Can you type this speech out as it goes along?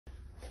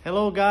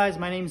Hello guys,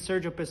 my name is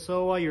Sergio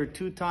Pessoa, your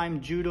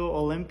two-time Judo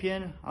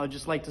Olympian. I'd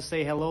just like to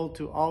say hello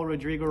to all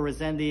Rodrigo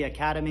Rezende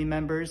Academy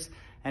members.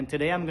 And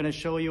today I'm gonna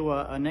show you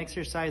an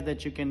exercise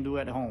that you can do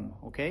at home,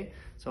 okay?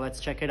 So let's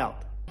check it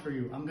out. For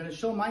you, I'm gonna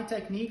show my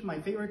technique,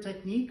 my favorite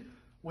technique,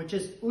 which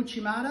is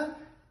Utchimata.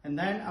 And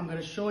then I'm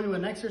gonna show you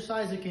an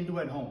exercise you can do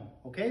at home,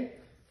 okay?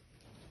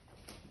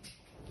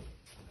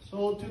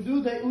 So to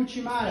do the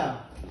Utchimata,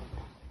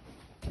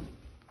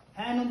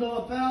 hand on the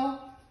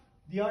lapel,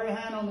 the other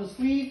hand on the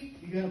sleeve,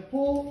 you're gonna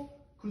pull,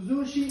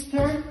 kuzushi,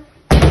 turn,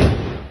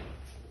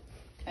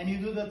 and you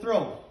do the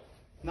throw.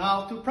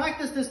 Now, to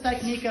practice this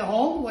technique at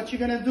home, what you're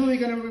gonna do,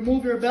 you're gonna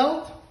remove your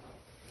belt.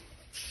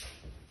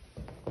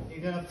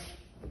 You're gonna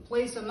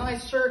place a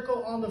nice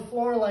circle on the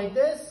floor like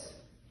this.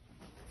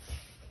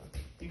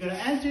 You're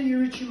gonna enter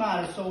your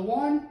Utchimata. So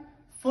 1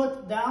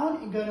 foot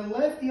down, you're gonna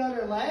lift the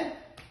other leg.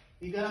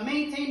 You're gonna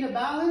maintain the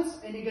balance,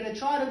 and you're gonna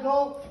try to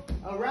go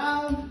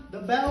around the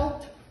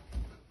belt,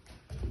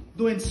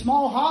 doing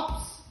small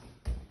hops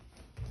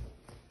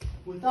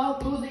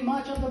without losing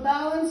much of the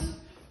balance.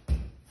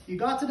 You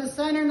got to the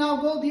center,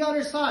 now go the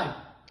other side,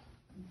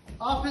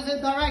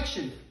 opposite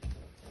direction.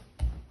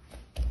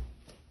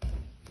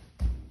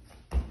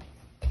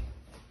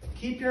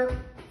 Keep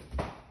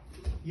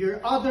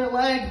your other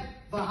leg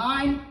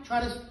behind,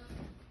 try to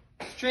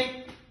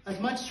straight as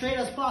much straight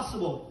as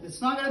possible. It's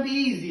not gonna be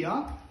easy,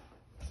 huh?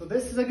 So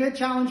this is a good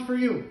challenge for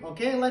you,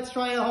 okay? Let's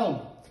try it at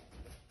home.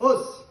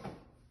 Us.